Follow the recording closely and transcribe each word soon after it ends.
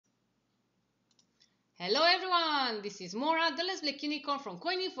Hello everyone, this is Maura, the Let's Black Unicorn from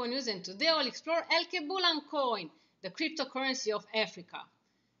CoinInfo.News, and today I'll explore Alkebulan Coin, the cryptocurrency of Africa.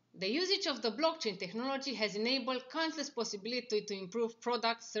 The usage of the blockchain technology has enabled countless possibilities to improve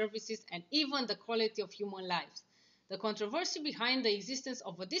products, services, and even the quality of human lives. The controversy behind the existence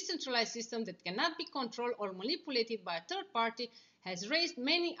of a decentralized system that cannot be controlled or manipulated by a third party has raised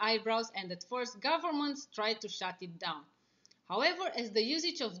many eyebrows, and at first governments tried to shut it down. However, as the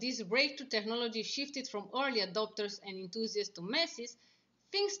usage of this breakthrough technology shifted from early adopters and enthusiasts to masses,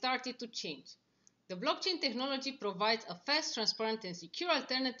 things started to change. The blockchain technology provides a fast, transparent, and secure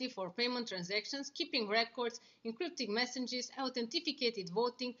alternative for payment transactions, keeping records, encrypting messages, authenticated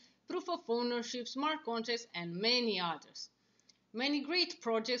voting, proof of ownership, smart contracts, and many others. Many great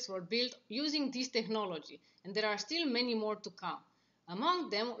projects were built using this technology, and there are still many more to come. Among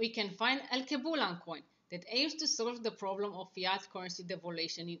them, we can find Alkebulan Coin, that aims to solve the problem of fiat currency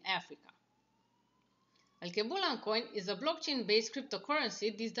devaluation in Africa. Alkebulan Coin is a blockchain-based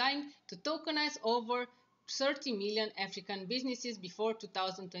cryptocurrency designed to tokenize over 30 million African businesses before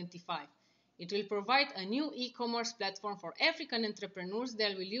 2025. It will provide a new e-commerce platform for African entrepreneurs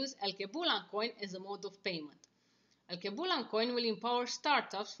that will use Alkebulan Coin as a mode of payment. Alkebulan Coin will empower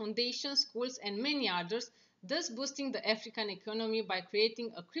startups, foundations, schools, and many others, thus boosting the African economy by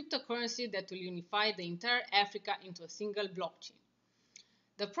creating a cryptocurrency that will unify the entire Africa into a single blockchain.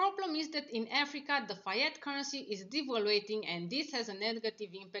 The problem is that in Africa, the fiat currency is devaluating, and this has a negative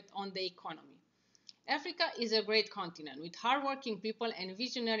impact on the economy. Africa is a great continent with hardworking people and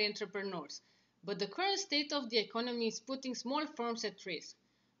visionary entrepreneurs, but the current state of the economy is putting small firms at risk.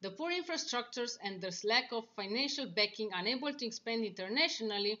 The poor infrastructures and the lack of financial backing, unable to expand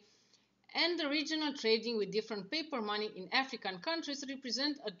internationally, and the regional trading with different paper money in African countries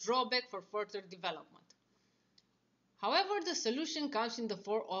represent a drawback for further development. However, the solution comes in the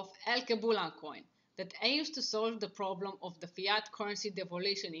form of Alkebulan Coin, that aims to solve the problem of the fiat currency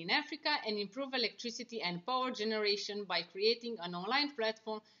devaluation in Africa and improve electricity and power generation by creating an online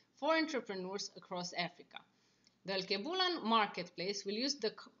platform for entrepreneurs across Africa. The Alkebulan marketplace will use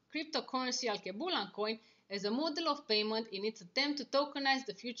the cryptocurrency Alkebulan Coin as a model of payment in its attempt to tokenize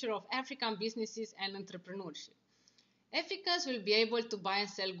the future of African businesses and entrepreneurship. Africans will be able to buy and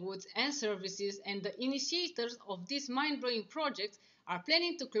sell goods and services, and the initiators of these mind-blowing projects are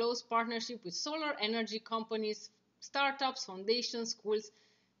planning to close partnerships with solar energy companies, startups, foundations, schools,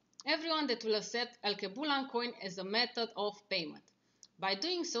 everyone that will accept Alkebulan Coin as a method of payment. By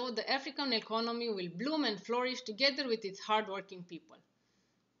doing so, the African economy will bloom and flourish together with its hardworking people.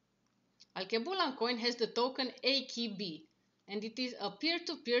 Alkebulan Coin has the token AKB, and it is a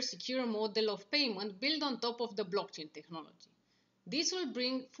peer-to-peer secure model of payment built on top of the blockchain technology. This will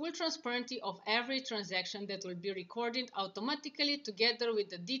bring full transparency of every transaction that will be recorded automatically together with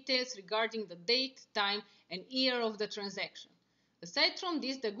the details regarding the date, time, and year of the transaction. Aside from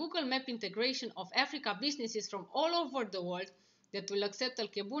this, the Google Map integration of Africa businesses from all over the world that will accept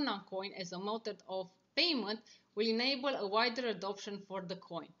Alkebulan Coin as a method of payment will enable a wider adoption for the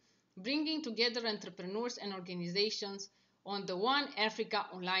coin, bringing together entrepreneurs and organizations on the One Africa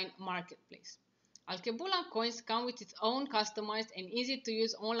online marketplace. Alkebulan coins come with its own customized and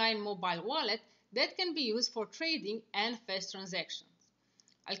easy-to-use online mobile wallet that can be used for trading and fast transactions.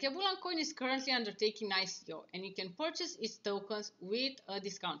 Alkebulan Coin is currently undertaking ICO, and you can purchase its tokens with a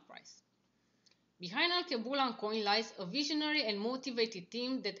discount price. Behind Alkebulan Coin lies a visionary and motivated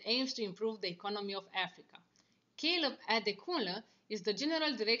team that aims to improve the economy of Africa. Caleb Adekunle is the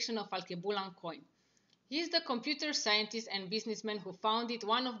general director of Alkebulan Coin. He is the computer scientist and businessman who founded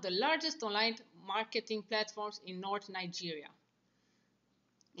one of the largest online marketing platforms in North Nigeria.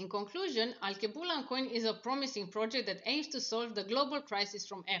 In conclusion, Alkebulan Coin is a promising project that aims to solve the global crisis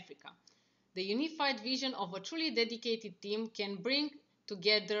from Africa. The unified vision of a truly dedicated team can bring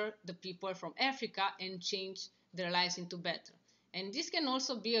together the people from Africa and change their lives into better. And this can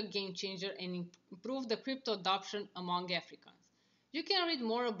also be a game changer and improve the crypto adoption among Africans. You can read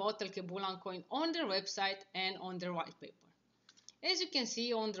more about Alkebulan Coin on their website and on their white paper. As you can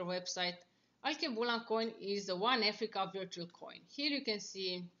see on their website, Alkebulan Coin is a One Africa virtual coin. Here you can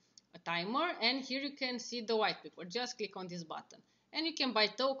see a timer, and here you can see the white paper. Just click on this button. And you can buy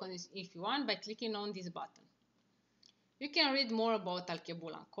tokens if you want by clicking on this button. You can read more about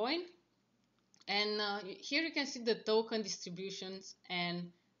Alkebulan Coin, and here you can see the token distributions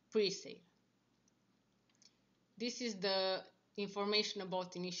and pre-sale. This is the information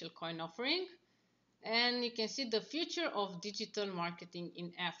about initial coin offering, and you can see the future of digital marketing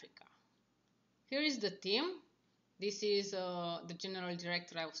in Africa. Here is the team. This is the general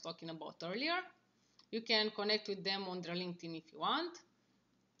director I was talking about earlier. You can connect with them on their LinkedIn if you want.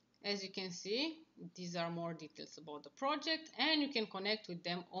 As you can see, these are more details about the project, and you can connect with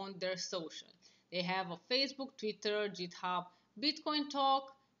them on their social. They have a Facebook, Twitter, GitHub, Bitcoin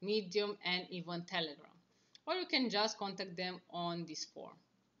Talk, Medium, and even Telegram. Or you can just contact them on this form.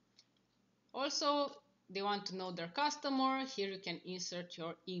 Also, they want to know their customer. Here you can insert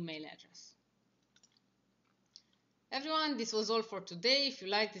your email address. Everyone, this was all for today. If you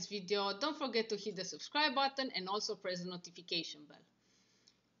liked this video, don't forget to hit the subscribe button and also press the notification bell.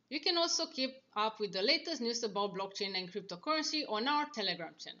 You can also keep up with the latest news about blockchain and cryptocurrency on our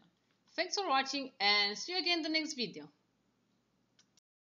Telegram channel. Thanks for watching and see you again in the next video.